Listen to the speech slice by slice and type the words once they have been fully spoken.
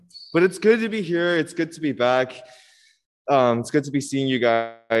But it's good to be here. It's good to be back. It's good to be seeing you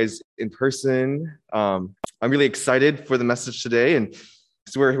guys in person. I'm really excited for the message today, and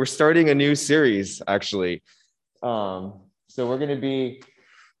so we're starting a new series actually. So we're going to be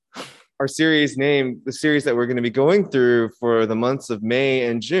our series name, the series that we're going to be going through for the months of May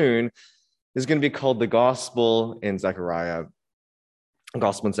and June is going to be called The Gospel in Zechariah.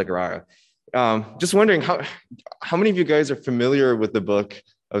 Gospel in Zechariah. Just wondering how many of you guys are familiar with the book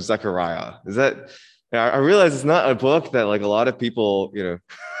of Zechariah? I realize it's not a book that like a lot of people,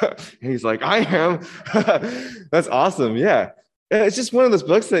 he's like, I am. That's awesome. Yeah. It's just one of those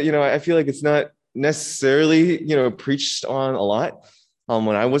books that, I feel like it's not necessarily, preached on a lot.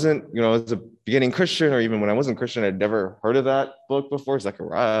 When I wasn't, as a beginning Christian, or even when I wasn't Christian, I'd never heard of that book before.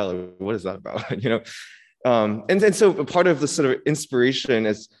 Zechariah, like, what is that about? And so part of the sort of inspiration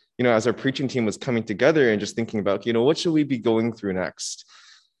is, as our preaching team was coming together and just thinking about, what should we be going through next?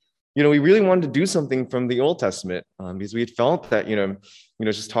 We really wanted to do something from the Old Testament because we had felt that,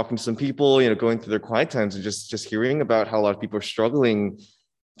 just talking to some people, going through their quiet times and just hearing about how a lot of people are struggling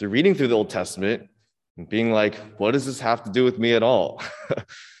through reading through the Old Testament and being like, what does this have to do with me at all?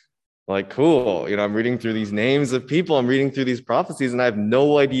 Like, cool, I'm reading through these names of people, I'm reading through these prophecies, and I have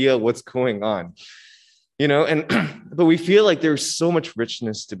no idea what's going on. But we feel like there's so much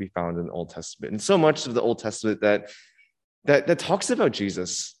richness to be found in the Old Testament, and so much of the Old Testament that talks about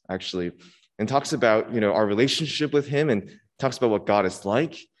Jesus, actually, and talks about, our relationship with him and talks about what God is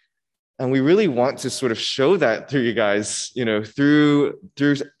like. And we really want to sort of show that through you guys, through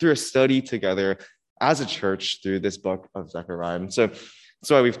a study together as a church through this book of Zechariah. And so that's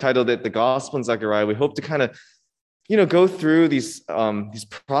why we've titled it The Gospel in Zechariah. We hope to kind of, go through these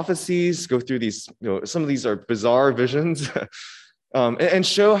prophecies, go through these, some of these are bizarre visions, and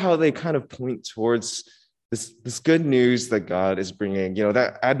show how they kind of point towards this good news that God is bringing,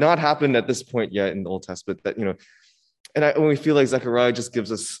 that had not happened at this point yet in the Old Testament, that, when we feel like Zechariah just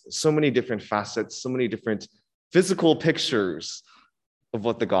gives us so many different facets, so many different physical pictures of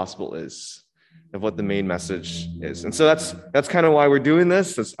what the gospel is, of what the main message is. And so that's kind of why we're doing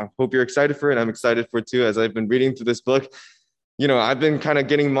this. I hope you're excited for it. I'm excited for it too. As I've been reading through this book, I've been kind of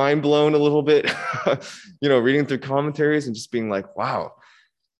getting mind blown a little bit, reading through commentaries and just being like, wow,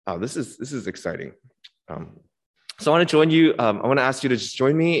 this is exciting. So I want to join you. I want to ask you to just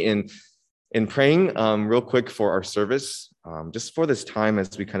join me in praying real quick for our service, just for this time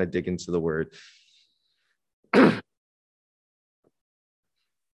as we kind of dig into the word.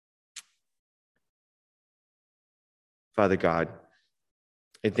 Father God,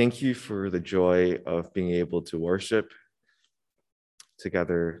 I thank you for the joy of being able to worship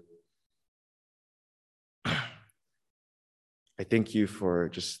together. I thank you for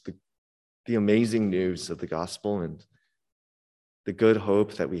just the amazing news of the gospel and the good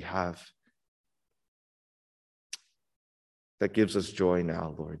hope that we have that gives us joy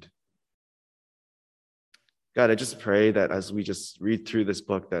now, Lord. God, I just pray that as we just read through this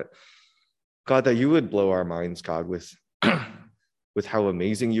book, that God, that you would blow our minds, God, with how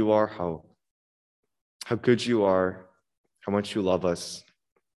amazing you are, how good you are, how much you love us.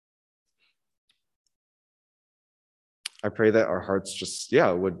 I pray that our hearts just,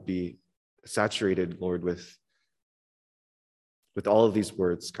 would be saturated, Lord, with all of these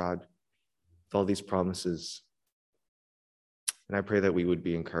words, God, with all these promises. And I pray that we would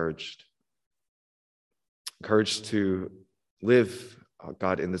be encouraged to live,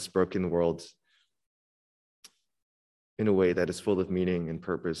 God, in this broken world in a way that is full of meaning and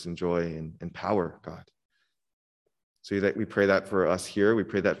purpose and joy and power, God. So that we pray that for us here. We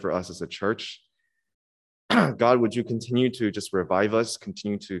pray that for us as a church. God, would you continue to just revive us,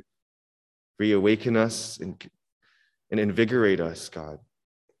 continue to reawaken us and invigorate us, God,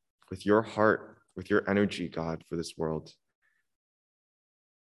 with your heart, with your energy, God, for this world.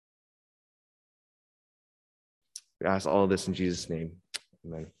 We ask all of this in Jesus' name.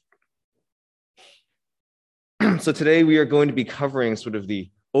 Amen. So today we are going to be covering sort of the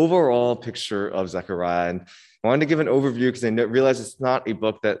overall picture of Zechariah. And I wanted to give an overview because I realize it's not a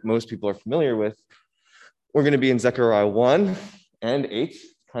book that most people are familiar with. We're going to be in Zechariah 1 and 8,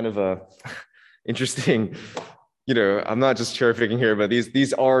 kind of a interesting, I'm not just cherry picking here, but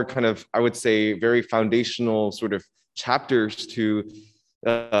these are kind of, I would say, very foundational sort of chapters to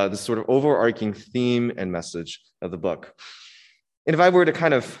the sort of overarching theme and message of the book. And if I were to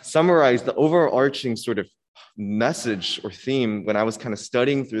kind of summarize the overarching sort of message or theme when I was kind of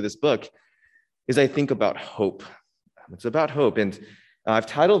studying through this book, is I think about hope. It's about hope. And I've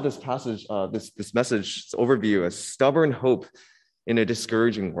titled this passage, this message, this overview, as Stubborn Hope in a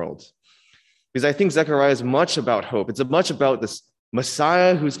Discouraging World. Because I think Zechariah is much about hope. It's much about this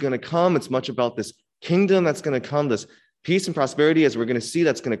Messiah who's going to come. It's much about this kingdom that's going to come, this peace and prosperity, as we're going to see,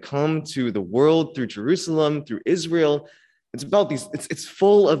 that's going to come to the world through Jerusalem, through Israel. It's about these, it's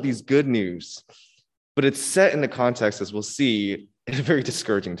full of these good news, but it's set in the context, as we'll see, in a very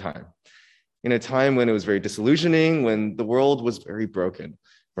discouraging time, in a time when it was very disillusioning, when the world was very broken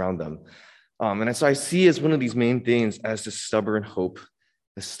around them. And so I see as one of these main things as the stubborn hope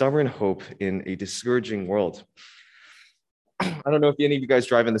in a discouraging world. I don't know if any of you guys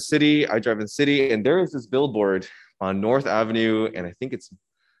drive in the city. I drive in the city, and there is this billboard on North Avenue, and I think it's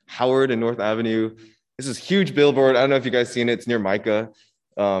Howard and North Avenue. This is huge billboard. I don't know if you guys seen it. It's near Micah.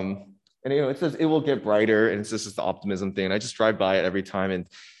 And it says it will get brighter, and it's just the optimism thing. I just drive by it every time, and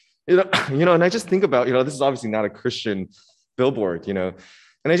and I just think about, this is obviously not a Christian billboard, and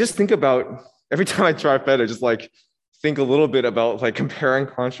I just think about every time I drive by it, I just think a little bit about compare and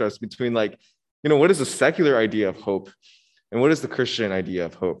contrast between what is the secular idea of hope and what is the Christian idea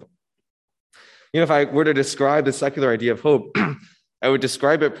of hope. If I were to describe the secular idea of hope, I would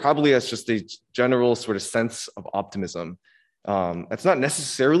describe it probably as just a general sort of sense of optimism. It's not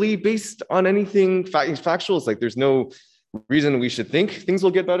necessarily based on anything factual. It's there's no reason we should think things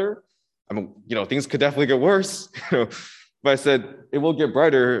will get better. I mean, things could definitely get worse. If I said it will get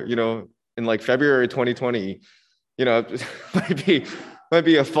brighter, in February 2020, it might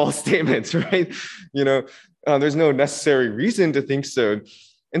be a false statement, right? There's no necessary reason to think so.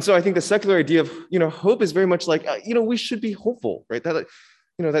 And so I think the secular idea of, hope is very much we should be hopeful, right?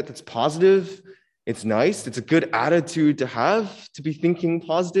 That's positive. It's nice. It's a good attitude to have, to be thinking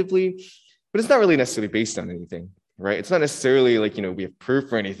positively, but it's not really necessarily based on anything, right? It's not necessarily we have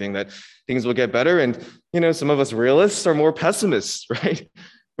proof or anything that things will get better. And, some of us realists are more pessimists, right?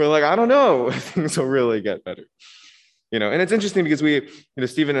 We're I don't know if things will really get better. And it's interesting because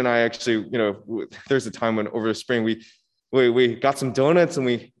Stephen and I actually, there's a time when over the spring, we got some donuts and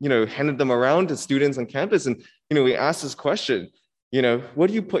we, handed them around to students on campus. And, we asked this question, what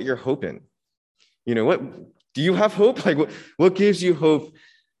do you put your hope in? What do you have hope? What gives you hope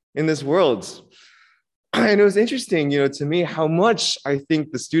in this world? And it was interesting, to me, how much I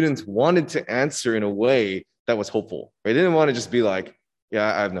think the students wanted to answer in a way that was hopeful, right? They didn't want to just be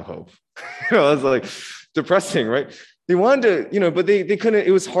yeah, I have no hope. It was depressing, right? They wanted to, but they couldn't,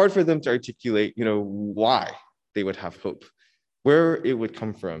 it was hard for them to articulate, why they would have hope, where it would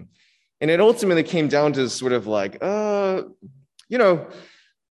come from. And it ultimately came down to sort of we're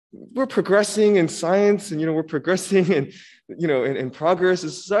progressing in science and, we're progressing in, in progress in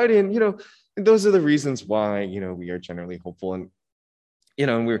society. And, those are the reasons why, we are generally hopeful. And,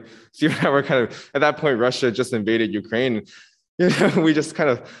 and Steve and I were kind of, at that point, Russia just invaded Ukraine. We just kind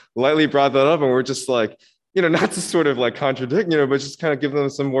of lightly brought that up and we're just not to sort of contradict, but just kind of give them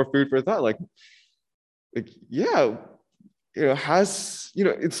some more food for thought. Has,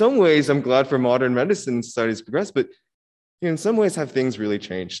 in some ways, I'm glad for modern medicine studies progress, but in some ways have things really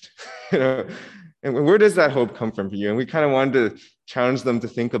changed, and where does that hope come from for you? And we kind of wanted to challenge them to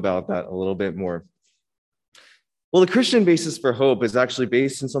think about that a little bit more. Well, the Christian basis for hope is actually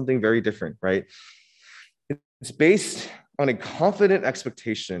based in something very different, right? It's based on a confident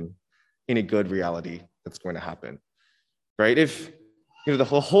expectation in a good reality that's going to happen, right? If the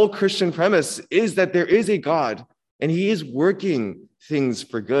whole Christian premise is that there is a God and he is working things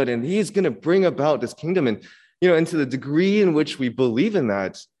for good and he's going to bring about this kingdom. And, and to the degree in which we believe in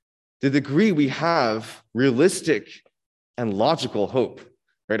that, the degree we have realistic and logical hope,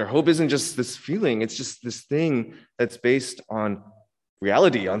 right? Our hope isn't just this feeling. It's just this thing that's based on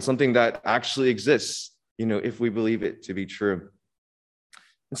reality, on something that actually exists, if we believe it to be true.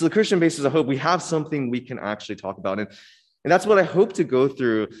 And so the Christian basis of hope, we have something we can actually talk about. And that's what I hope to go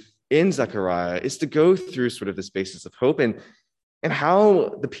through in Zechariah, is to go through sort of this basis of hope and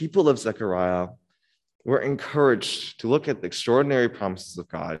how the people of Zechariah were encouraged to look at the extraordinary promises of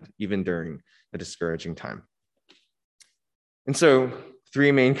God, even during a discouraging time. And so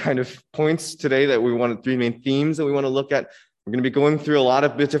three main kind of points today three main themes that we want to look at. We're going to be going through a lot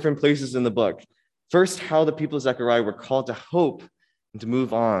of different places in the book. First, how the people of Zechariah were called to hope and to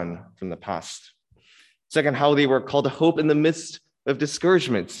move on from the past. Second, how they were called to hope in the midst of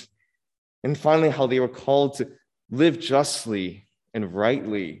discouragement. And finally, how they were called to live justly and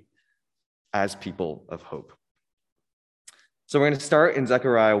rightly as people of hope. So we're going to start in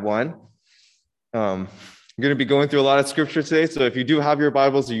Zechariah 1. I'm going to be going through a lot of scripture today. So if you do have your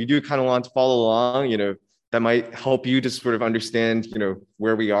Bibles or you do kind of want to follow along, that might help you to sort of understand,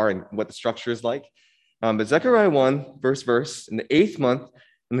 where we are and what the structure is like. But Zechariah 1, first verse, in the 8th month,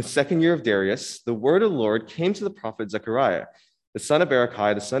 in the 2nd year of Darius, the word of the Lord came to the prophet Zechariah, the son of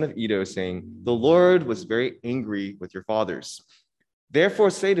Berechiah, the son of Iddo, saying, "The Lord was very angry with your fathers. Therefore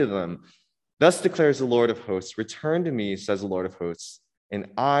say to them, thus declares the Lord of hosts, return to me, says the Lord of hosts, and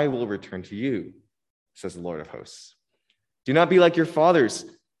I will return to you, says the Lord of hosts. Do not be like your fathers,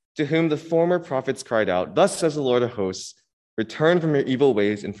 to whom the former prophets cried out, thus says the Lord of hosts, return from your evil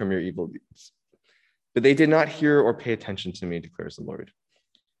ways and from your evil deeds. But they did not hear or pay attention to me, declares the Lord.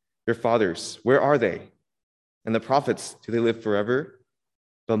 Your fathers, where are they? And the prophets, do they live forever?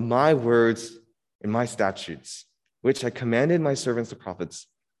 But my words and my statutes, which I commanded my servants the prophets,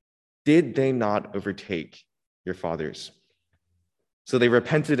 did they not overtake your fathers? So they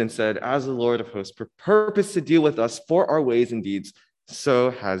repented and said, as the Lord of hosts purposed to deal with us for our ways and deeds,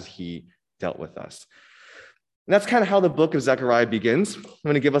 so has he dealt with us. And that's kind of how the book of Zechariah begins. I'm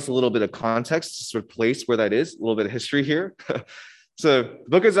going to give us a little bit of context to sort of place where that is, a little bit of history here. So the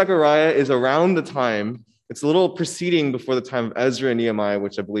book of Zechariah is around the time, it's a little preceding before the time of Ezra and Nehemiah,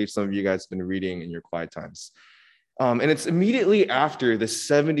 which I believe some of you guys have been reading in your quiet times. And it's immediately after the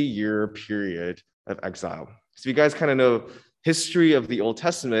 70-year period of exile. So you guys kind of know history of the Old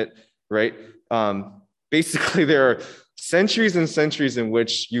Testament, right? Basically, there are centuries and centuries in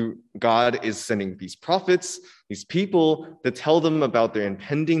which God is sending these prophets, these people, to tell them about their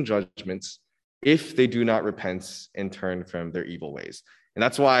impending judgments if they do not repent and turn from their evil ways. And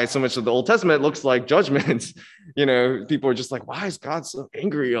that's why so much of the Old Testament looks like judgment. People are just like, why is God so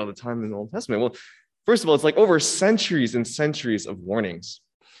angry all the time in the Old Testament? Well, first of all, it's like over centuries and centuries of warnings.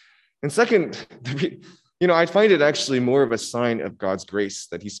 And second, I find it actually more of a sign of God's grace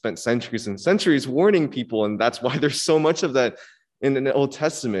that he spent centuries and centuries warning people. And that's why there's so much of that in the Old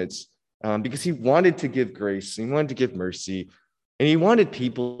Testament, because he wanted to give grace, he wanted to give mercy, and he wanted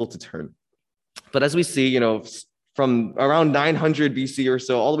people to turn. But as we see, from around 900 BC or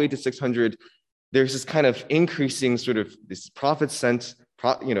so, all the way to 600, there's this kind of increasing sort of this prophet sent,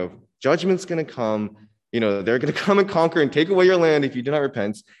 judgment's going to come, they're going to come and conquer and take away your land if you do not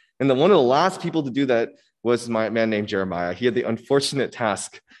repent. And then one of the last people to do that was my man named Jeremiah. He had the unfortunate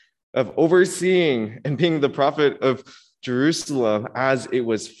task of overseeing and being the prophet of Jerusalem as it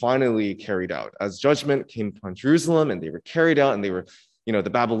was finally carried out. As judgment came upon Jerusalem and they were carried out and they were, the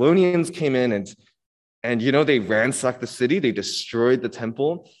Babylonians came in and they ransacked the city, they destroyed the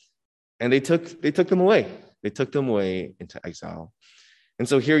temple, and they took them away. They took them away into exile. And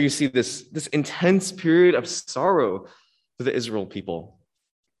so here you see this intense period of sorrow for the Israel people.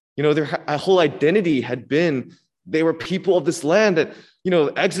 Their whole identity had been, they were people of this land that,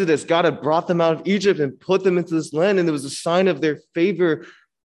 Exodus, God had brought them out of Egypt and put them into this land, and it was a sign of their favor,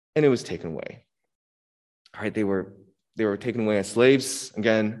 and it was taken away. All right, they were taken away as slaves,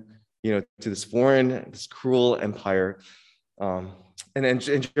 again, to this cruel empire.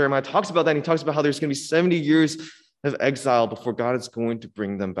 And Jeremiah talks about that, and he talks about how there's going to be 70 years of exile before God is going to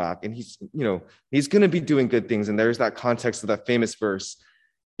bring them back. And he's going to be doing good things. And there's that context of that famous verse,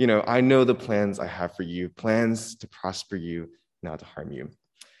 I know the plans I have for you, plans to prosper you, not to harm you.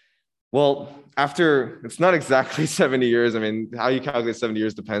 Well, it's not exactly 70 years. I mean, how you calculate 70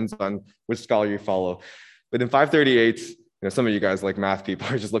 years depends on which scholar you follow. But in 538, some of you guys, like math people,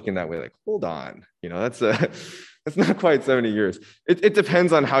 are just looking that way, like, hold on, that's not quite 70 years. It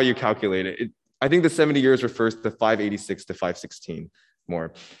depends on how you calculate it. I think the 70 years refers to 586 to 516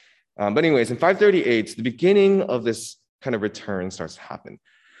 more. But anyways, in 538, the beginning of this kind of return starts to happen.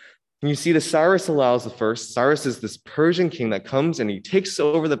 And you see that Cyrus allows the first. Cyrus is this Persian king that comes and he takes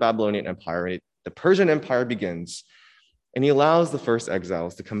over the Babylonian Empire. And the Persian Empire begins, and he allows the first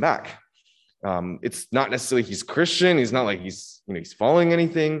exiles to come back. It's not necessarily he's Christian. He's not like he's following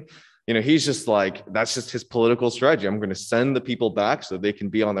anything. He's just like, that's just his political strategy. I'm going to send the people back so they can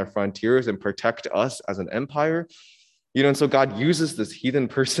be on their frontiers and protect us as an empire. And so God uses this heathen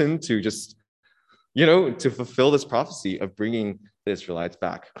person to just, to fulfill this prophecy of bringing the Israelites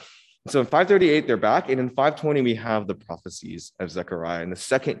back. So in 538, they're back. And in 520, we have the prophecies of Zechariah in the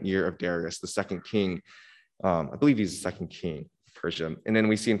second year of Darius, the second king. I believe he's the second king of Persia. And then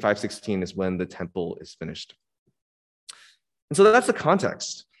we see in 516 is when the temple is finished. And so that's the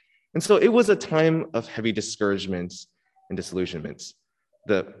context. And so it was a time of heavy discouragement and disillusionment.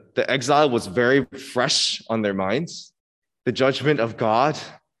 The exile was very fresh on their minds. The judgment of God,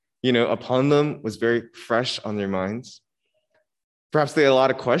 upon them was very fresh on their minds. Perhaps they had a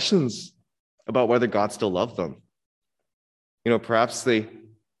lot of questions about whether God still loved them. Perhaps they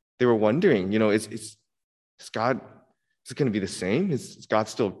were wondering, is God, is it going to be the same? Does God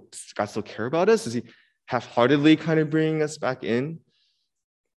still care about us? Is he half-heartedly kind of bringing us back in?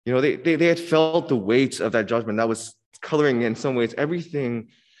 They had felt the weight of that judgment that was coloring in some ways everything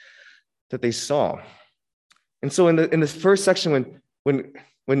that they saw. And so in the first section,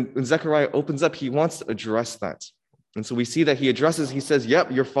 when Zechariah opens up, he wants to address that. And so we see that he says,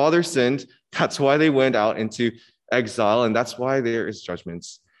 yep, your father sinned. That's why they went out into exile, and that's why there is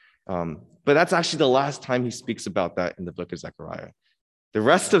judgments. But that's actually the last time he speaks about that in the book of Zechariah. The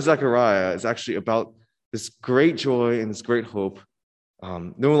rest of Zechariah is actually about this great joy and this great hope.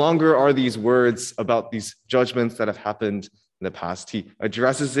 No longer are these words about these judgments that have happened in the past. He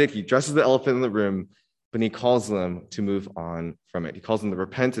addresses the elephant in the room, but he calls them to move on from it. He calls them to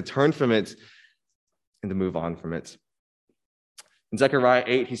repent, to turn from it, and to move on from it. In Zechariah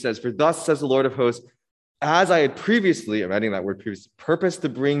 8, he says, "For thus says the Lord of hosts, as I had previously," I'm adding that word previously, "purposed to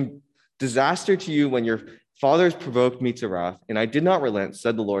bring disaster to you when your fathers provoked me to wrath, and I did not relent,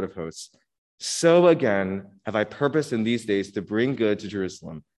 said the Lord of hosts. So again have I purposed in these days to bring good to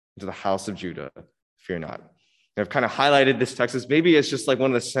Jerusalem, to the house of Judah. Fear not." And I've kind of highlighted this text as maybe it's just like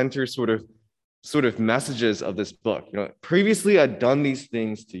one of the center sort of messages of this book. Previously I'd done these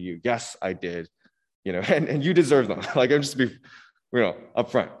things to you. Yes, I did. And you deserve them. Like, I'm just be,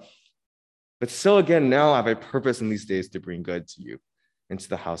 upfront. But so again, now have I purpose in these days to bring good to you into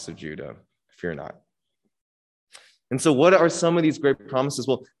the house of Judah. Fear not. And so what are some of these great promises?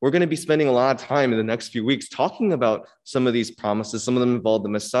 Well, we're going to be spending a lot of time in the next few weeks talking about some of these promises. Some of them involve the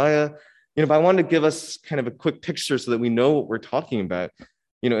Messiah. But I want to give us kind of a quick picture so that we know what we're talking about,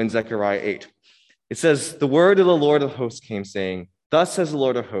 in Zechariah 8. It says, "The word of the Lord of hosts came, saying, Thus says the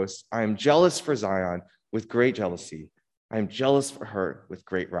Lord of hosts, I am jealous for Zion with great jealousy. I am jealous for her with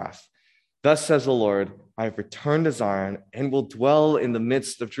great wrath. Thus says the Lord, I have returned to Zion and will dwell in the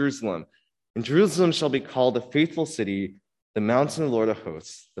midst of Jerusalem. And Jerusalem shall be called a faithful city, the mountain of the Lord of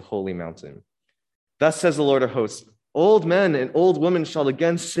hosts, the holy mountain. Thus says the Lord of hosts, old men and old women shall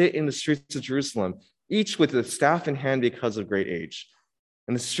again sit in the streets of Jerusalem, each with a staff in hand because of great age.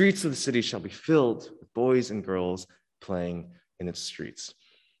 And the streets of the city shall be filled with boys and girls playing in its streets."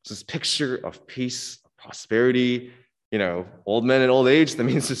 So this picture of peace, of prosperity, old men and old age, that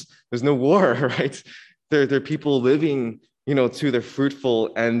means there's no war, right? They're people living, to their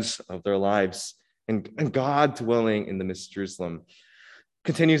fruitful ends of their lives, and God dwelling in the midst of Jerusalem.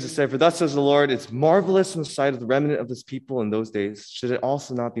 Continues to say, "For thus says the Lord, it's marvelous in the sight of the remnant of this people in those days. Should it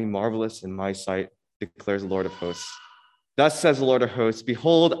also not be marvelous in my sight, declares the Lord of hosts. Thus says the Lord of hosts,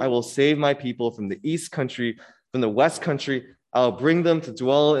 behold, I will save my people from the east country, from the west country. I will bring them to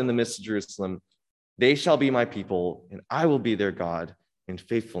dwell in the midst of Jerusalem. They shall be my people, and I will be their God in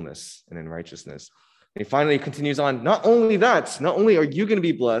faithfulness and in righteousness." And he finally continues on, not only are you going to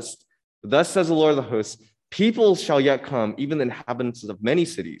be blessed, but thus says the Lord of the hosts, people shall yet come, even the inhabitants of many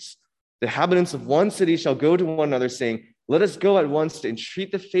cities. The inhabitants of one city shall go to one another, saying, let us go at once to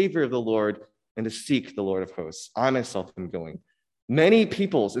entreat the favor of the Lord and to seek the Lord of hosts. I myself am going. Many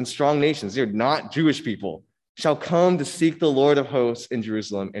peoples and strong nations, they're not Jewish people, shall come to seek the Lord of hosts in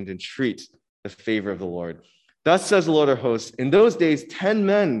Jerusalem and entreat the favor of the Lord. Thus says the Lord of hosts, in those days 10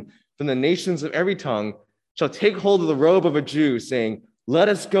 men from the nations of every tongue shall take hold of the robe of a Jew, saying, let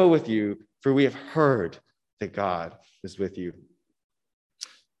us go with you, for we have heard that God is with you.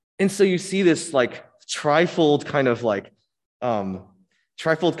 And so you see this trifold kind of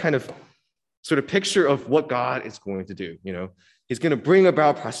sort of picture of what God is going to do. He's going to bring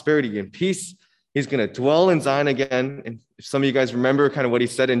about prosperity and peace. He's going to dwell in Zion again. And if some of you guys remember kind of what he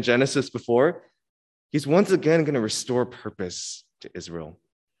said in Genesis before, he's once again going to restore purpose to Israel.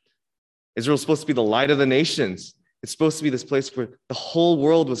 Israel's supposed to be the light of the nations. It's supposed to be this place where the whole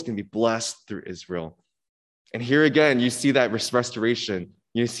world was going to be blessed through Israel. And here again, you see that restoration.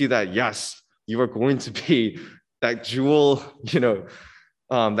 You see that, yes, you are going to be that jewel,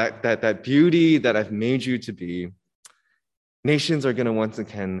 that beauty that I've made you to be. Nations are going to once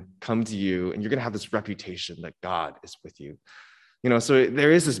again come to you, and you're going to have this reputation that God is with you. So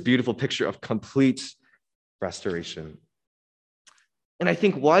there is this beautiful picture of complete restoration. And I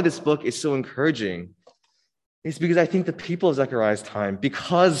think why this book is so encouraging is because I think the people of Zechariah's time,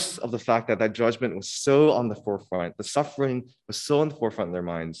 because of the fact that that judgment was so on the forefront, the suffering was so on the forefront of their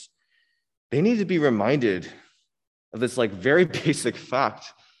minds, they need to be reminded of this very basic fact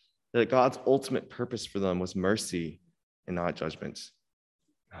that God's ultimate purpose for them was mercy and not judgment.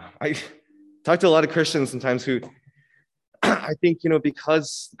 I talk to a lot of Christians sometimes who I think,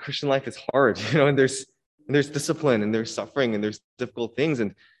 because Christian life is hard, and there's discipline and there's suffering and there's difficult things.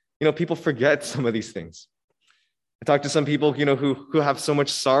 And, people forget some of these things. I talk to some people, who have so much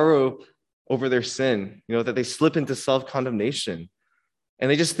sorrow over their sin, that they slip into self-condemnation. And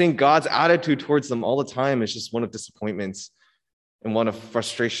they just think God's attitude towards them all the time is just one of disappointments and one of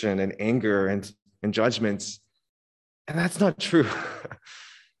frustration and anger and judgments. And that's not true.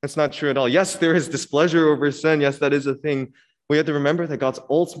 That's not true at all. Yes, there is displeasure over sin. Yes, that is a thing. We have to remember that God's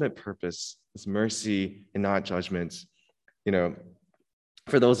ultimate purpose is mercy and not judgment. You know,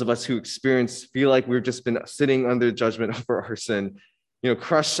 for those of us who feel like we've just been sitting under judgment over our sin,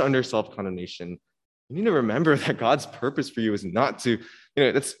 crushed under self-condemnation, you need to remember that God's purpose for you is not to,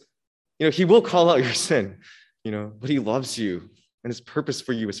 he will call out your sin, but he loves you, and his purpose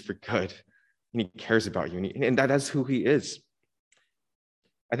for you is for good, and he cares about you, and that's who he is.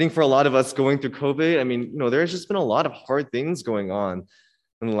 I think for a lot of us going through COVID, there's just been a lot of hard things going on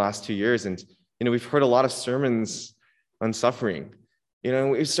in the last 2 years, and we've heard a lot of sermons on suffering.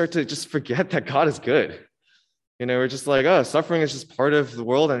 We start to just forget that God is good. We're just like, oh, suffering is just part of the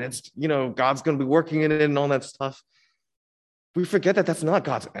world, and it's, God's going to be working in it and all that stuff. We forget that that's not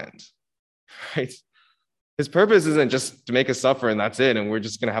God's end, right? His purpose isn't just to make us suffer and that's it, and we're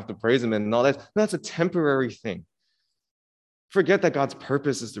just going to have to praise him and all that. That's a temporary thing. Forget that God's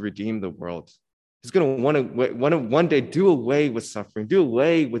purpose is to redeem the world. He's going to want to one day do away with suffering, do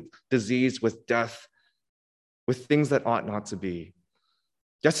away with disease, with death, with things that ought not to be.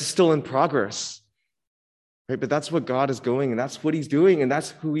 Yes, it's still in progress, right? But that's what God is going, and that's what he's doing, and that's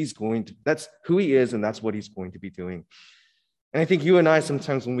who he is, and that's what he's going to be doing. And I think you and I,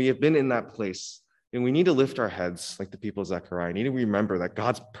 sometimes when we have been in that place, and we need to lift our heads like the people of Zechariah. We need to remember that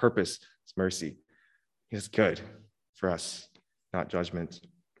God's purpose is mercy. He is good for us, not judgment.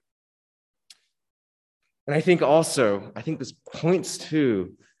 And I think this points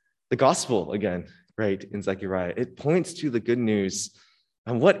to the gospel again, right, in Zechariah. It points to the good news.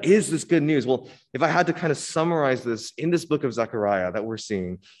 And what is this good news? Well, if I had to kind of summarize this in this book of Zechariah that we're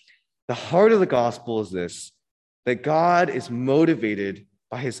seeing, the heart of the gospel is this, that God is motivated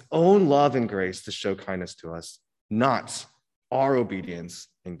by his own love and grace to show kindness to us, not our obedience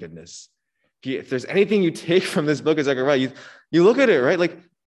and goodness. If there's anything you take from this book of Zechariah, you look at it, right? Like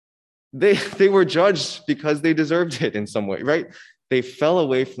they were judged because they deserved it in some way, right? They fell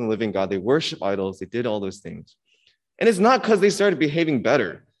away from the living God. They worship idols. They did all those things. And it's not because they started behaving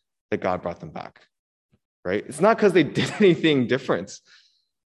better that God brought them back, right? It's not because they did anything different.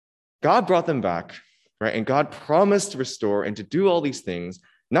 God brought them back, right? And God promised to restore and to do all these things,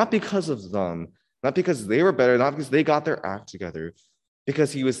 not because of them, not because they were better, not because they got their act together,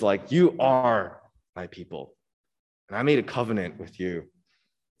 because he was like, you are my people, and I made a covenant with you.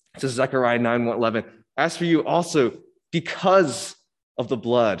 It says Zechariah 9:11, as for you also, because of the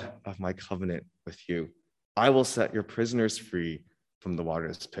blood of my covenant with you, I will set your prisoners free from the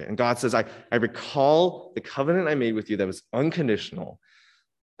waterless pit. And God says, I recall the covenant I made with you that was unconditional.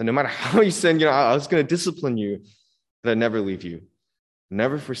 And no matter how you sin, I was going to discipline you, but I'd never leave you,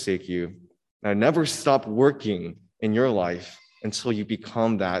 never forsake you, and I'd never stop working in your life until you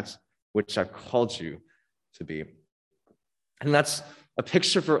become that which I've called you to be. And that's a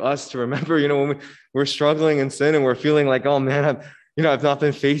picture for us to remember, when we're struggling in sin and we're feeling like, oh man, I've not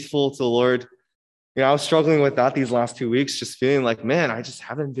been faithful to the Lord. I was struggling with that these last 2 weeks, just feeling like, man, I just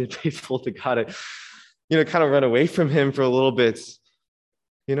haven't been faithful to God. I, kind of run away from him for a little bit,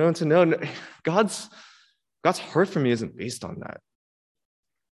 and to know God's heart for me isn't based on that.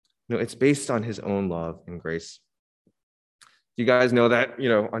 It's based on his own love and grace. You guys know that,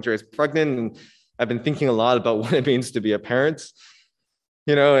 Andrea's pregnant, and I've been thinking a lot about what it means to be a parent,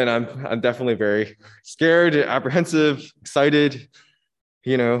 and I'm definitely very scared, apprehensive, excited,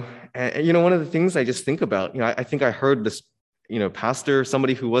 and one of the things I just think about, I think I heard this, pastor,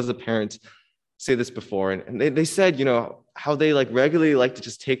 somebody who was a parent, say this before, and they said, how they regularly like to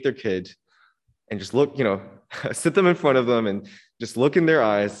just take their kid and just look, sit them in front of them and just look in their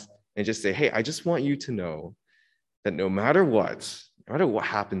eyes and just say, hey, I just want you to know that no matter what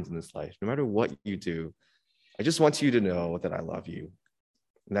happens in this life, no matter what you do, I just want you to know that I love you.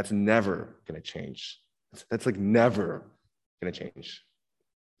 And that's never going to change. That's never going to change.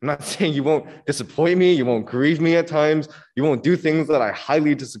 I'm not saying you won't disappoint me, you won't grieve me at times, you won't do things that I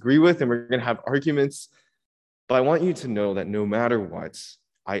highly disagree with, and we're going to have arguments. But I want you to know that no matter what,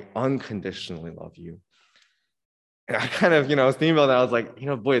 I unconditionally love you. And I kind of, I was thinking about that. I was like,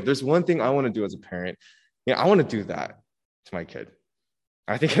 boy, if there's one thing I want to do as a parent, I want to do that to my kid.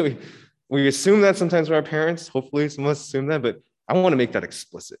 I think we assume that sometimes with our parents. Hopefully some of us assume that, but I want to make that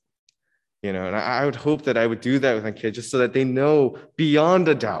explicit. And I would hope that I would do that with my kids just so that they know beyond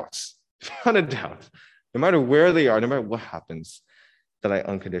a doubt, no matter where they are, no matter what happens, that I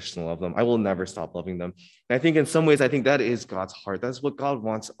unconditionally love them. I will never stop loving them. And I think in some ways, I think that is God's heart. That's what God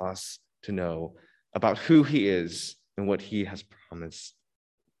wants us to know about who he is and what he has promised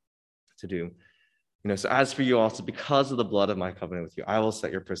to do. So as for you also, because of the blood of my covenant with you, I will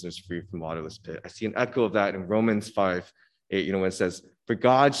set your prisoners free from waterless pit. I see an echo of that in Romans 5:8, when it says, for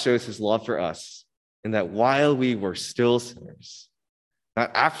God shows his love for us, and that while we were still sinners,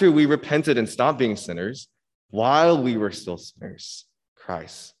 not after we repented and stopped being sinners, while we were still sinners,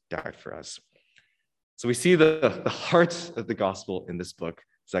 Christ died for us. So we see the heart of the gospel in this book,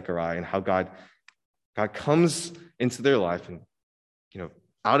 Zechariah, and how God comes into their life and,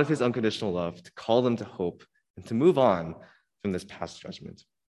 out of his unconditional love to call them to hope and to move on from this past judgment.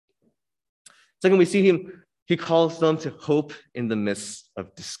 Second, we see he calls them to hope in the midst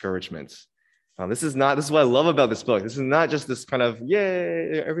of discouragement. This is what I love about this book. This is not just this kind of,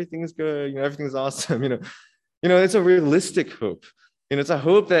 yay, everything is good, everything's awesome. It's a realistic hope. It's a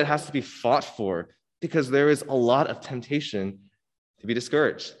hope that has to be fought for because there is a lot of temptation to be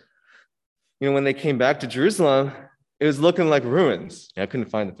discouraged. When they came back to Jerusalem, it was looking like ruins. I couldn't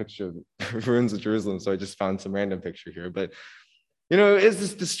find the picture of ruins of Jerusalem, so I just found some random picture here. But, it's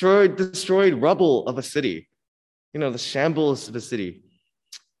this destroyed rubble of a city, the shambles of a city.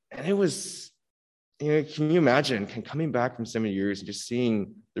 And it was, can you imagine coming back from so many years and just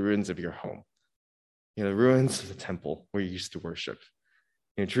seeing the ruins of your home? The ruins of the temple where you used to worship.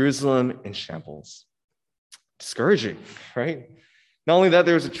 Jerusalem in shambles. Discouraging, right? Not only that,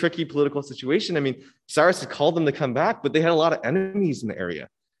 there was a tricky political situation. Cyrus had called them to come back, but they had a lot of enemies in the area.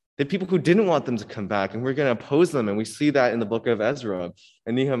 They had people who didn't want them to come back, and we're going to oppose them. And we see that in the book of Ezra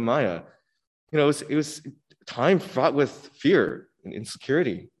and Nehemiah. It was time fraught with fear and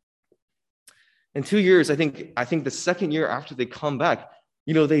insecurity. In 2 years, I think the second year after they come back,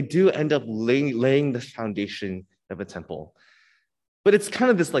 they do end up laying the foundation of a temple. But it's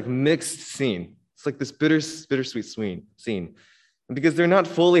kind of this mixed scene. It's like this bittersweet scene. Because they're not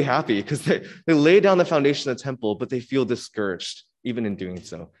fully happy because they lay down the foundation of the temple, but they feel discouraged even in doing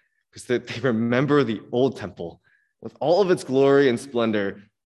so because they remember the old temple with all of its glory and splendor.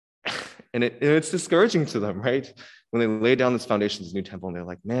 And it's discouraging to them, right? When they lay down this foundation of this new temple and they're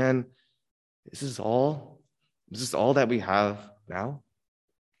like, man, is this all that we have now?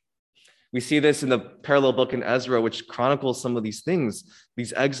 We see this in the parallel book in Ezra, which chronicles some of these things,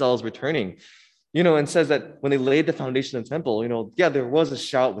 these exiles returning. And says that when they laid the foundation of the temple, there was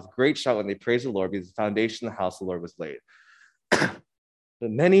a great shout when they praised the Lord because the foundation of the house of the Lord was laid. But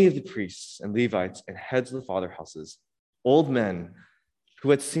many of the priests and Levites and heads of the father houses, old men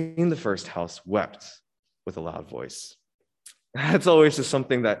who had seen the first house, wept with a loud voice. That's always just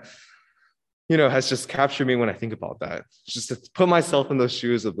something that, has just captured me when I think about that. Just to put myself in those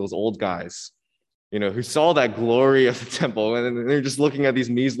shoes of those old guys, who saw that glory of the temple, and they're just looking at these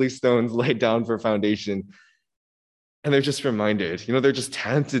measly stones laid down for a foundation. And they're just reminded, they're just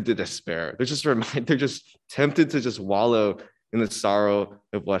tempted to despair. They're just tempted to just wallow in the sorrow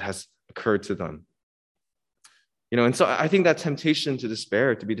of what has occurred to them. And so I think that temptation to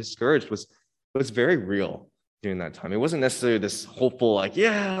despair, to be discouraged was very real during that time. It wasn't necessarily this hopeful,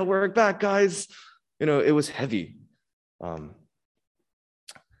 yeah, we're back, guys. It was heavy.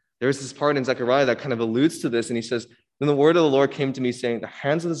 There's this part in Zechariah that kind of alludes to this, and he says, then the word of the Lord came to me saying, the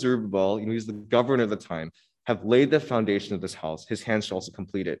hands of the Zerubbabel, he's the governor of the time, have laid the foundation of this house. His hands shall also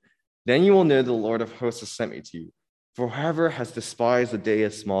complete it. Then you will know the Lord of hosts has sent me to you. For whoever has despised the day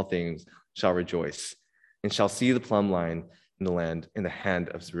of small things shall rejoice and shall see the plumb line in the land in the hand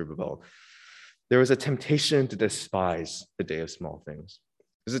of Zerubbabel. There was a temptation to despise the day of small things.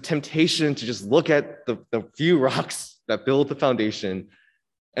 There's a temptation to just look at the few rocks that build the foundation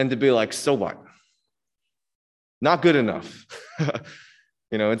and to be like, so what? Not good enough.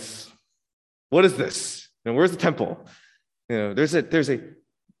 What is this? Where's the temple? There's a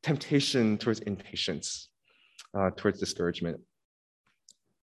temptation towards impatience, towards discouragement.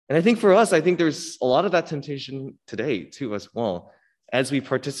 And I think for us, there's a lot of that temptation today too as well, as we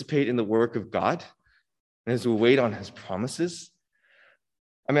participate in the work of God and as we wait on his promises.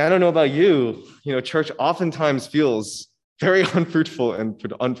 I don't know about you, church oftentimes feels very unfruitful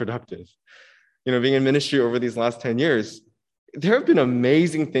and unproductive. Being in ministry over these last 10 years, there have been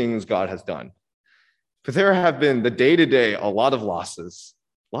amazing things God has done. But there have been the day-to-day, a lot of losses,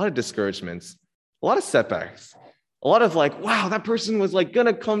 a lot of discouragements, a lot of setbacks, a lot of wow, that person was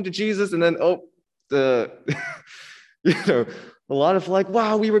gonna come to Jesus, and then, a lot of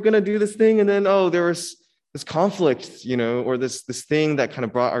wow, we were gonna do this thing, and then, there was this conflict, or this thing that kind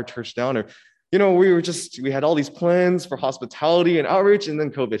of brought our church down, or we had all these plans for hospitality and outreach, and then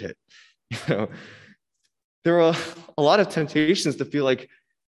COVID hit. There were a lot of temptations to feel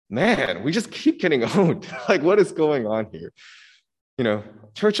man, we just keep getting owned. What is going on here?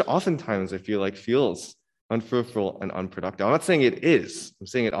 Church oftentimes I feel feels unfruitful and unproductive. I'm not saying it is. I'm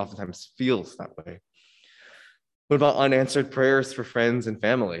saying it oftentimes feels that way. What about unanswered prayers for friends and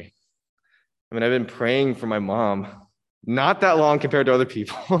family? I've been praying for my mom, not that long compared to other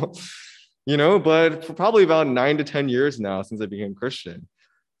people. but for probably about 9 to 10 years now since I became Christian,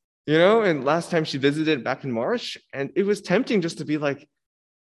 and last time she visited back in March, and it was tempting just to be like,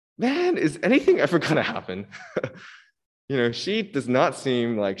 man, is anything ever going to happen? She does not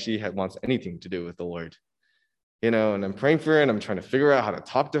seem like she wants anything to do with the Lord, and I'm praying for her and I'm trying to figure out how to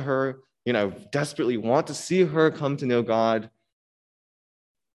talk to her. I desperately want to see her come to know God.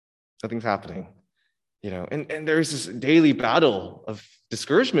 Nothing's happening, and there's this daily battle of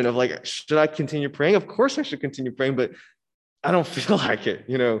discouragement of like, should I continue praying? Of course I should continue praying, but I don't feel like it,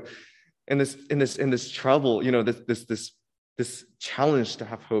 and this trouble, this challenge to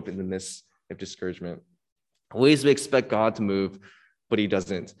have hope in the midst of discouragement. Ways we expect God to move, but he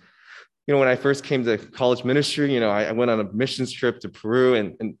doesn't. When I first came to college ministry, I went on a missions trip to Peru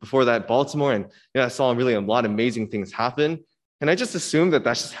and before that, Baltimore. And I saw really a lot of amazing things happen. And I just assumed that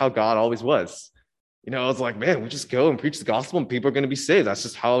that's just how God always was. I was like, man, we just go and preach the gospel and people are going to be saved. That's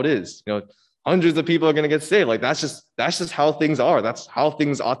just how it is. Hundreds of people are going to get saved. Like, that's just how things are. That's how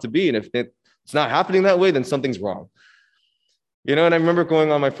things ought to be. And if it's not happening that way, then something's wrong. And I remember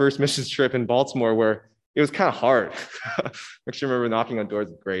going on my first missions trip in Baltimore where it was kind of hard. I actually remember knocking on doors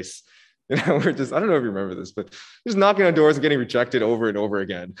of grace. We're just, I don't know if you remember this, but just knocking on doors and getting rejected over and over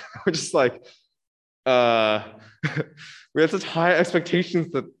again. We're just like, we have such high expectations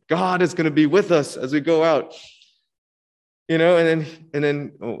that God is going to be with us as we go out, and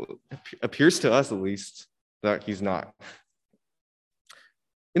then it appears to us at least that he's not.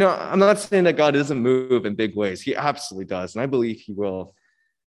 I'm not saying that God doesn't move in big ways. He absolutely does, and I believe he will.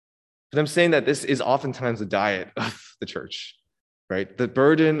 But I'm saying that this is oftentimes the diet of the church. Right? The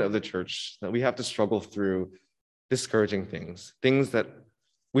burden of the church that we have to struggle through discouraging things that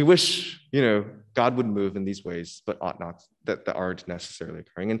we wish, God would move in these ways, but ought not, that aren't necessarily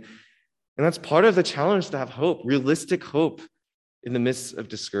occurring. And that's part of the challenge to have hope, realistic hope in the midst of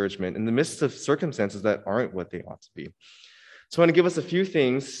discouragement, in the midst of circumstances that aren't what they ought to be. So I want to give us a few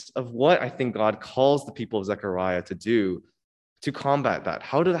things of what I think God calls the people of Zechariah to do to combat that.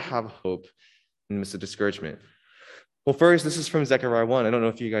 How to have hope in the midst of discouragement. Well, first, this is from Zechariah 1. I don't know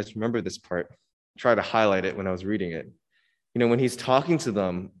if you guys remember this part. I tried to highlight it when I was reading it. When he's talking to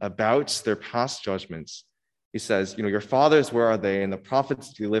them about their past judgments, he says, your fathers, where are they? And the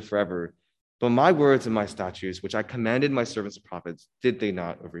prophets, do live forever? But my words and my statutes, which I commanded my servants the prophets, did they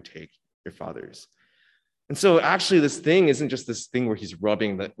not overtake your fathers? And so actually, this thing isn't just this thing where he's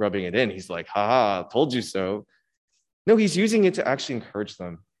rubbing it in. He's like, ha, told you so. No, he's using it to actually encourage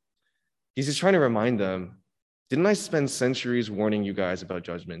them. He's just trying to remind them, didn't I spend centuries warning you guys about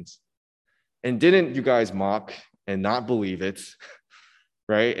judgments? And didn't you guys mock and not believe it,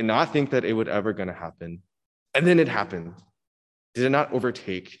 right? And not think that it would ever going to happen? And then it happened. Did it not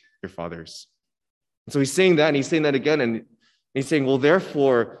overtake your fathers? And so he's saying that, and he's saying that again, and he's saying, well,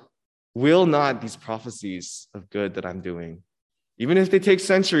 therefore, will not these prophecies of good that I'm doing, even if they take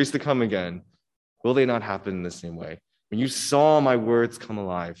centuries to come again, will they not happen in the same way? When you saw my words come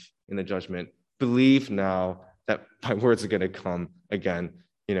alive in the judgment, believe now that my words are going to come again,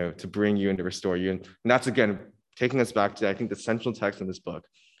 to bring you and to restore you. And that's, again, taking us back to, I think, the central text in this book.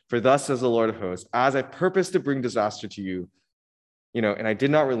 For thus says the Lord of hosts, as I purpose to bring disaster to you, and I did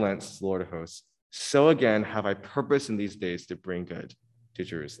not relent, says the Lord of hosts, so again have I purpose in these days to bring good to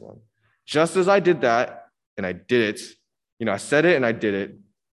Jerusalem. Just as I did that, and I did it, I said it and I did it,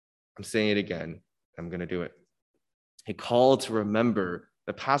 I'm saying it again, I'm going to do it. A call to remember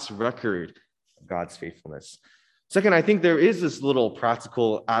the past record of God's faithfulness. Second, I think there is this little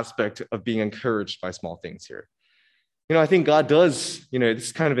practical aspect of being encouraged by small things here. I think God does,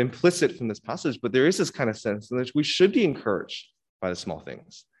 it's kind of implicit from this passage, but there is this kind of sense in which we should be encouraged by the small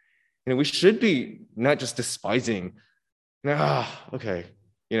things. We should be not just despising, okay,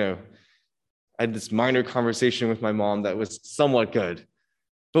 I had this minor conversation with my mom that was somewhat good,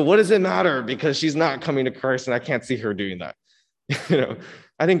 but what does it matter because she's not coming to Christ and I can't see her doing that?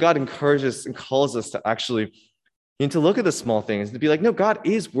 I think God encourages and calls us to actually to look at the small things and to be like, no, God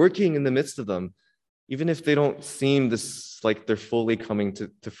is working in the midst of them, even if they don't seem like they're fully coming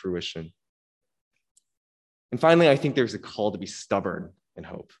to fruition. And finally, I think there's a call to be stubborn in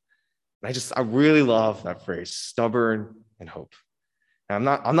hope. And I really love that phrase, stubborn in hope. And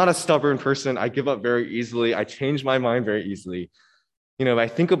I'm not a stubborn person. I give up very easily. I change my mind very easily. I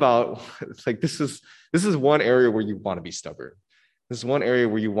think about, it's like, this is one area where you want to be stubborn. This is one area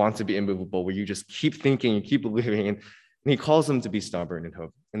where you want to be immovable, where you just keep thinking and keep believing. And he calls them to be stubborn in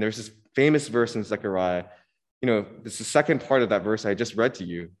hope. And there's this famous verse in Zechariah. This is the second part of that verse I just read to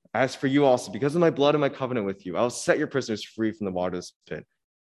you. As for you also, because of my blood and my covenant with you, I will set your prisoners free from the waterless pit.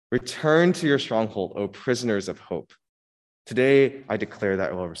 Return to your stronghold, O prisoners of hope. Today, I declare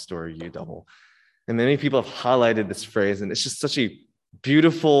that I will restore you double. And many people have highlighted this phrase, and it's just such a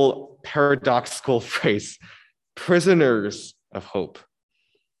beautiful, paradoxical phrase. Prisoners of hope.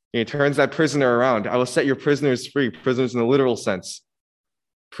 He turns that prisoner around. I will set your prisoners free, prisoners in the literal sense.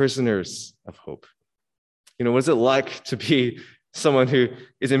 Prisoners of hope. What is it like to be someone who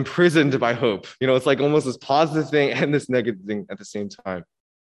is imprisoned by hope? It's like almost this positive thing and this negative thing at the same time.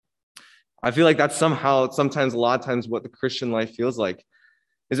 I feel like that's sometimes, a lot of times, what the Christian life feels like,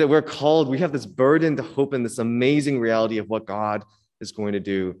 is that we have this burden to hope in this amazing reality of what God is going to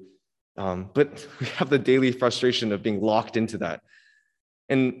do. But we have the daily frustration of being locked into that.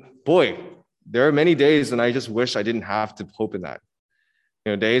 And boy, there are many days when I just wish I didn't have to hope in that.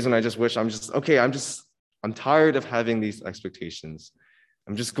 Days when I just wish I'm tired of having these expectations.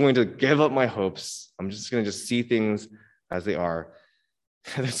 I'm just going to give up my hopes. I'm just going to just see things as they are.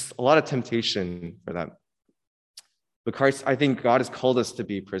 There's a lot of temptation for that. But Christ, I think God has called us to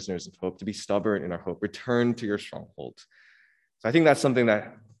be prisoners of hope, to be stubborn in our hope. Return to your stronghold. So I think that's something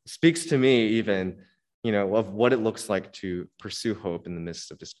that speaks to me even, of what it looks like to pursue hope in the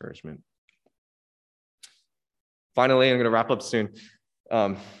midst of discouragement. Finally, I'm going to wrap up soon.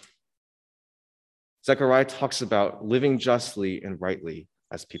 Zechariah talks about living justly and rightly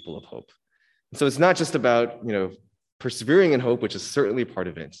as people of hope. And so it's not just about, persevering in hope, which is certainly part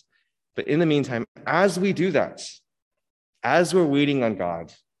of it. But in the meantime, as we do that, as we're waiting on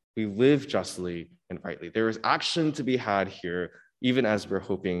God, we live justly and rightly. There is action to be had here, even as we're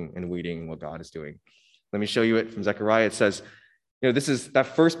hoping and waiting what God is doing. Let me show you it from Zechariah. It says,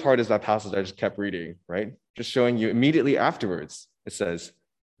 that first part is that passage I just kept reading, right? Just showing you immediately afterwards. It says,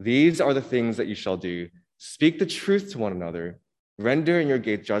 these are the things that you shall do. Speak the truth to one another. Render in your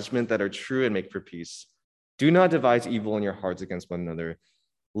gate judgment that are true and make for peace. Do not devise evil in your hearts against one another.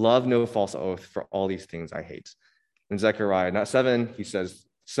 Love no false oath, for all these things I hate. In Zechariah 7, he says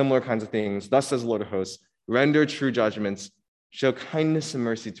similar kinds of things. Thus says the Lord of hosts, render true judgments, show kindness and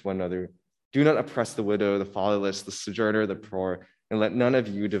mercy to one another. Do not oppress the widow, the fatherless, the sojourner, the poor, and let none of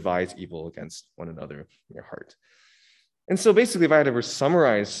you devise evil against one another in your heart. And so basically, if I had to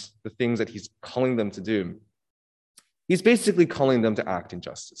summarize the things that he's calling them to do, he's basically calling them to act in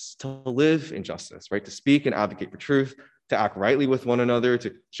justice, to live in justice, right? To speak and advocate for truth, to act rightly with one another,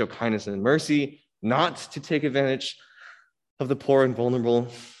 to show kindness and mercy, not to take advantage of the poor and vulnerable.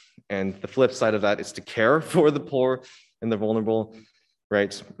 And the flip side of that is to care for the poor and the vulnerable,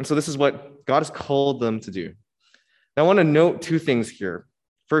 right? And so this is what God has called them to do. Now, I want to note two things here.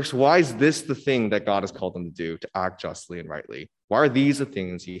 First, why is this the thing that God has called them to do, to act justly and rightly? Why are these the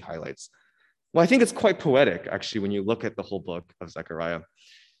things he highlights? Well, I think it's quite poetic, actually, when you look at the whole book of Zechariah.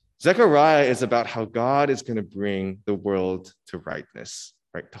 Zechariah is about how God is going to bring the world to rightness,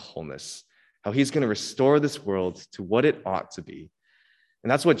 right, to wholeness, how he's going to restore this world to what it ought to be. And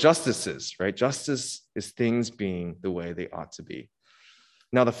that's what justice is, right? Justice is things being the way they ought to be.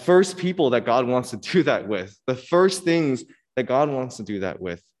 Now, the first people that God wants to do that with, the first things that God wants to do that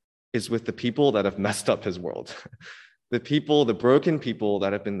with, is with the people that have messed up his world. The broken people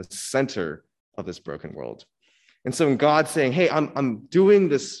that have been the center of this broken world. And so when God's saying, hey, I'm doing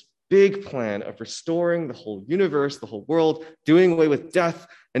this big plan of restoring the whole universe, the whole world, doing away with death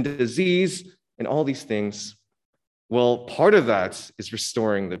and disease and all these things, well, part of that is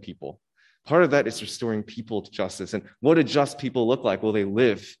restoring the people. Part of that is restoring people to justice. And what do just people look like? Well, they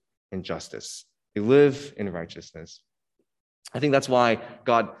live in justice. They live in righteousness. I think that's why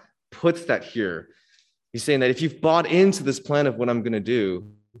God puts that here. He's saying that if you've bought into this plan of what I'm going to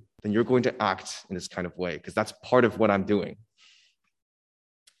do, then you're going to act in this kind of way, because that's part of what I'm doing.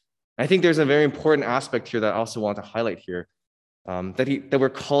 I think there's a very important aspect here that I also want to highlight here, that we're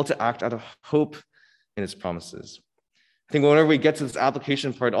called to act out of hope in his promises. I think whenever we get to this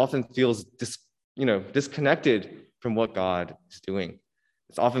application part, it often feels disconnected from what God is doing.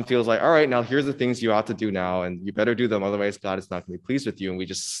 It often feels like, all right, now here's the things you ought to do now, and you better do them, otherwise God is not going to be pleased with you. And we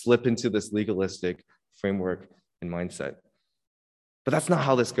just slip into this legalistic framework and mindset. But that's not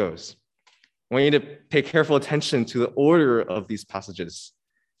how this goes. I want you to pay careful attention to the order of these passages,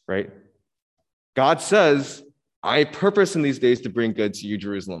 right? God says, I purpose in these days to bring good to you,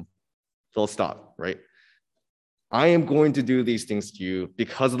 Jerusalem. Full stop, right? I am going to do these things to you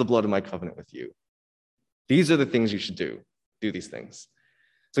because of the blood of my covenant with you. These are the things you should do. Do these things.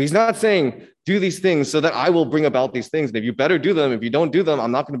 So he's not saying, do these things so that I will bring about these things. And if you better do them, if you don't do them,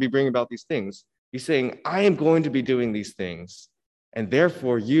 I'm not going to be bringing about these things. He's saying, I am going to be doing these things. And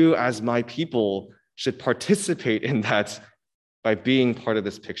therefore, you as my people should participate in that by being part of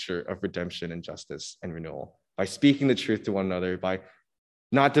this picture of redemption and justice and renewal, by speaking the truth to one another, by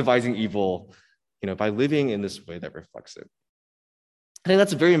not devising evil, by living in this way that reflects it. I think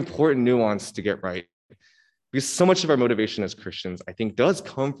that's a very important nuance to get right, because so much of our motivation as Christians, I think, does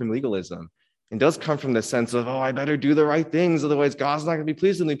come from legalism and does come from the sense of, oh, I better do the right things, otherwise God's not going to be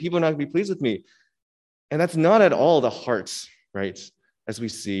pleased with me, people are not going to be pleased with me. And that's not at all the heart, right, as we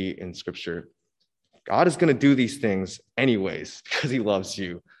see in Scripture. God is going to do these things anyways because he loves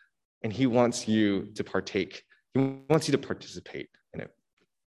you, and he wants you to partake. He wants you to participate in it.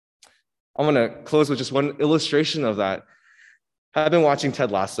 I want to close with just one illustration of that. I've been watching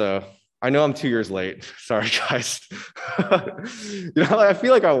Ted Lasso. I know I'm 2 years late. Sorry, guys. I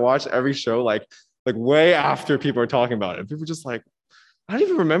feel like I watch every show like way after people are talking about it. People are just like, I don't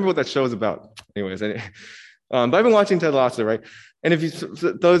even remember what that show is about. Anyways, but I've been watching Ted Lasso, right? And if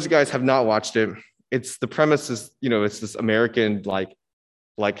those guys have not watched it, it's the premise is, it's this American like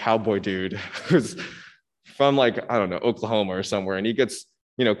cowboy dude who's from I don't know, Oklahoma or somewhere, and he gets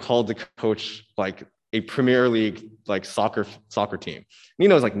called to coach a Premier League soccer team. And he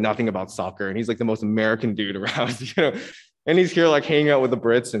knows nothing about soccer, and he's the most American dude around, and he's here hanging out with the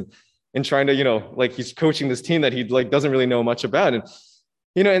Brits and trying to he's coaching this team that he doesn't really know much about. And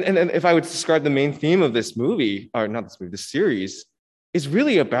and if I would describe the main theme of this movie, or not this movie, this series, is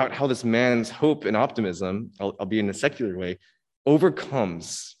really about how this man's hope and optimism, albeit in a secular way,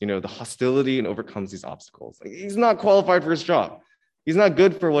 overcomes the hostility and overcomes these obstacles. He's not qualified for his job. He's not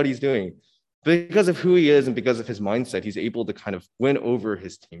good for what he's doing. Because of who he is and because of his mindset, he's able to kind of win over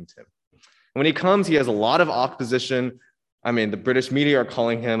his team to him. When he comes, he has a lot of opposition. I mean, the British media are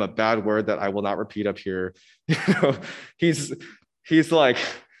calling him a bad word that I will not repeat up here. He's his own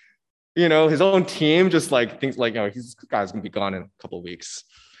team just thinks this guy's gonna be gone in a couple of weeks.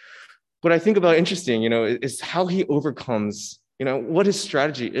 What I think about interesting, is how he overcomes, what his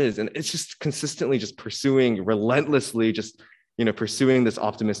strategy is. And it's just consistently just pursuing, relentlessly just pursuing this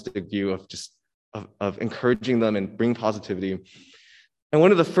optimistic view of encouraging them and bring positivity. And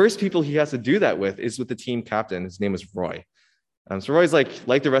one of the first people he has to do that with is with the team captain. His name is Roy. So Roy's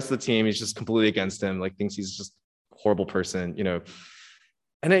like the rest of the team, he's just completely against him, thinks he's just a horrible person,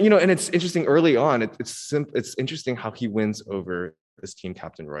 And then, and it's interesting early on, it's interesting how he wins over this team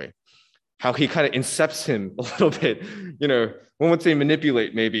captain, Roy. How he kind of incepts him a little bit, one would say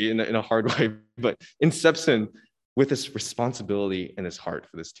manipulate maybe in a hard way, but incepts him with this responsibility in his heart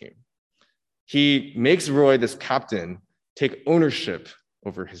for this team. He makes Roy, this captain, take ownership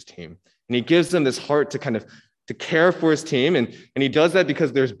over his team. And he gives them this heart to care for his team. And he does that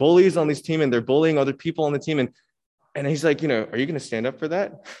because there's bullies on this team and they're bullying other people on the team. And he's like, are you going to stand up for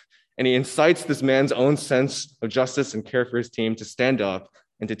that? And he incites this man's own sense of justice and care for his team to stand up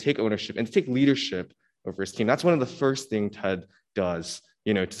and to take ownership and to take leadership over his team. That's one of the first things Ted does,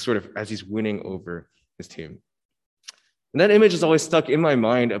 to sort of as he's winning over his team. And that image is always stuck in my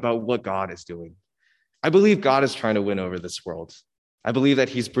mind about what God is doing. I believe God is trying to win over this world. I believe that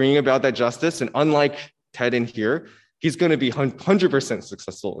he's bringing about that justice. And unlike Ted in here, he's going to be 100%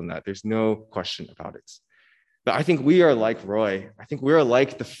 successful in that. There's no question about it. But I think we are like Roy. I think we are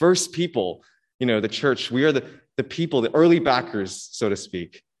like the first people, the church. We are the people, the early backers, so to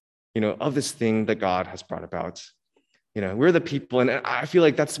speak, of this thing that God has brought about. We're the people. And I feel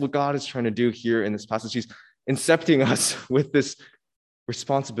like that's what God is trying to do here in this passage. He's incepting us with this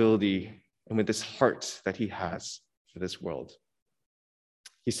responsibility and with this heart that he has for this world.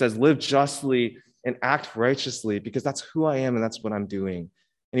 He says, live justly and act righteously because that's who I am and that's what I'm doing.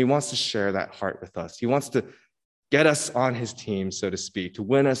 And he wants to share that heart with us. He wants to get us on his team, so to speak, to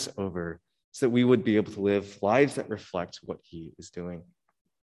win us over so that we would be able to live lives that reflect what he is doing.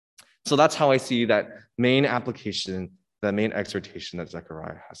 So that's how I see that main application, that main exhortation that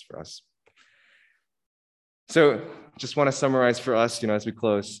Zechariah has for us. So just want to summarize for us, as we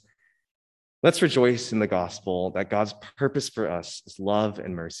close. Let's rejoice in the gospel that God's purpose for us is love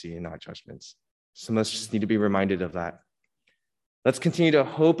and mercy and not judgment. Some of us just need to be reminded of that. Let's continue to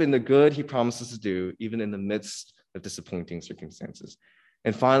hope in the good he promises to do, even in the midst of disappointing circumstances.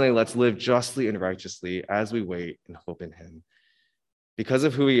 And finally, let's live justly and righteously as we wait and hope in him because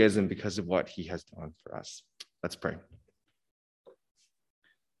of who he is and because of what he has done for us. Let's pray.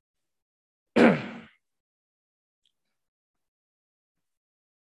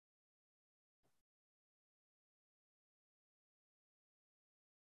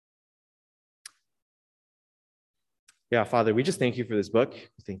 Yeah, Father, we just thank you for this book.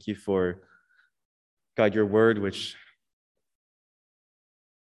 We thank you for, God, your word, which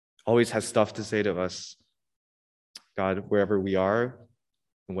always has stuff to say to us, God, wherever we are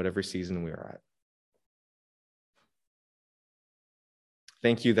and whatever season we are at.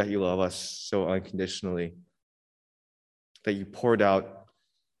 Thank you that you love us so unconditionally, that you poured out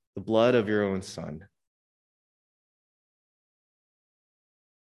the blood of your own Son,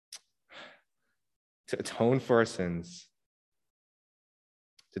 to atone for our sins,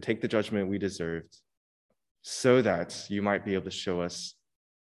 to take the judgment we deserved, so that you might be able to show us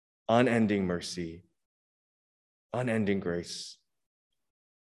unending mercy, unending grace.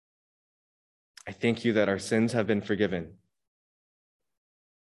 I thank you that our sins have been forgiven.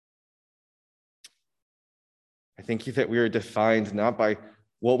 I thank you that we are defined not by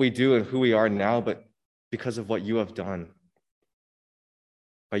what we do and who we are now, but because of what you have done,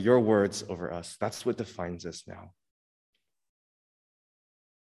 by your words over us. That's what defines us now.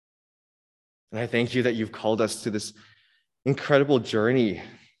 And I thank you that you've called us to this incredible journey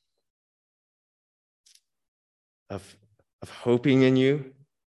of hoping in you,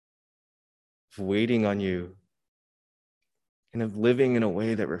 of waiting on you, and of living in a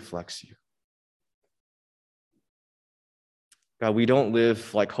way that reflects you. God, we don't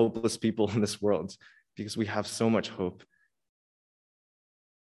live like hopeless people in this world because we have so much hope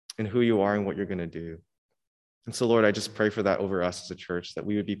in who you are and what you're going to do. And so, Lord, I just pray for that over us as a church, that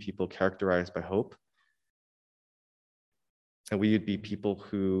we would be people characterized by hope, and we would be people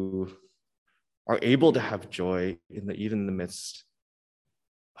who are able to have joy even in the midst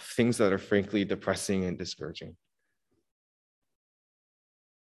of things that are frankly depressing and discouraging.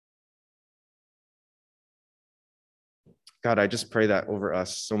 God, I just pray that over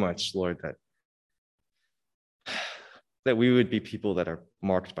us so much, Lord, that we would be people that are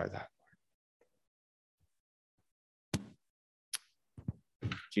marked by that. In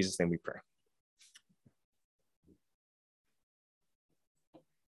Jesus' name we pray.